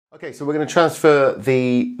Okay, so we're going to transfer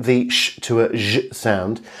the sh to a j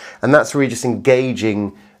sound, and that's really just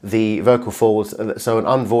engaging the vocal folds. So an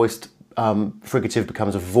unvoiced fricative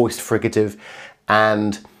becomes a voiced fricative,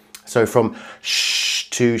 and so from sh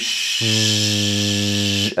to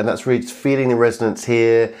sh, and that's really just feeling the resonance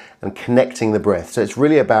here and connecting the breath. So it's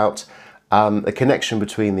really about the connection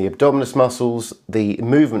between the abdominis muscles, the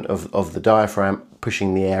movement of the diaphragm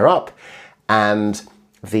pushing the air up, and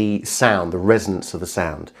the sound, the resonance of the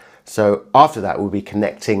sound. So after that, we'll be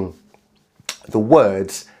connecting the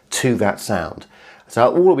words to that sound. So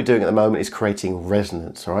all we'll be doing at the moment is creating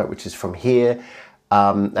resonance, all right, which is from here.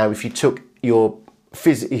 Now, if you took your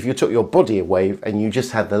body wave and you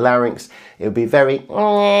just had the larynx, it would be very kind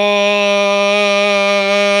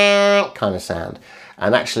of sound.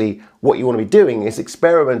 And actually, what you want to be doing is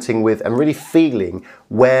experimenting with and really feeling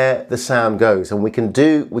where the sound goes. And we can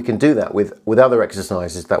do that with other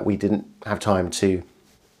exercises that we didn't have time to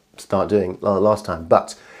start doing last time.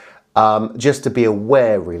 But just to be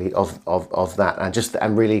aware really of that,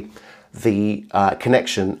 and really the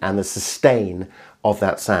connection and the sustain of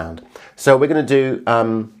that sound. So we're going to do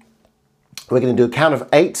a count of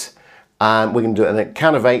 8. We're going to do a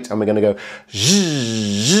count of 8, and we're going to go,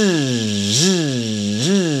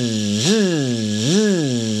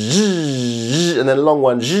 and then a long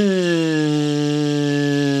one,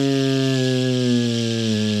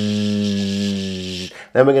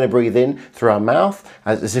 then we're going to breathe in through our mouth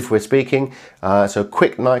as if we're speaking. So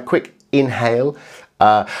quick inhale,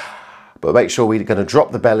 but make sure we're going to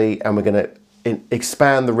drop the belly, and we're going to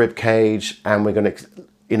expand the rib cage, and we're going to,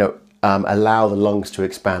 allow the lungs to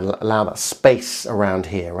expand, allow that space around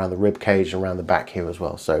here, around the rib cage, and around the back here as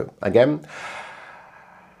well. So again,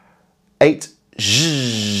 8.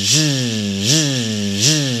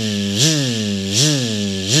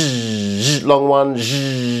 Long one.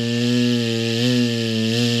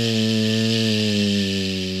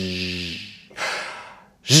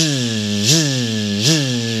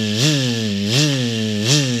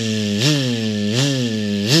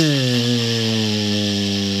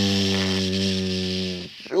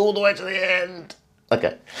 All the way to the end.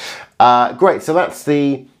 Okay, great. So that's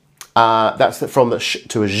from the sh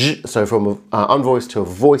to a j. So from unvoiced to a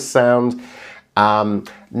voiced sound.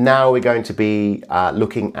 Now we're going to be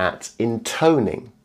looking at intoning.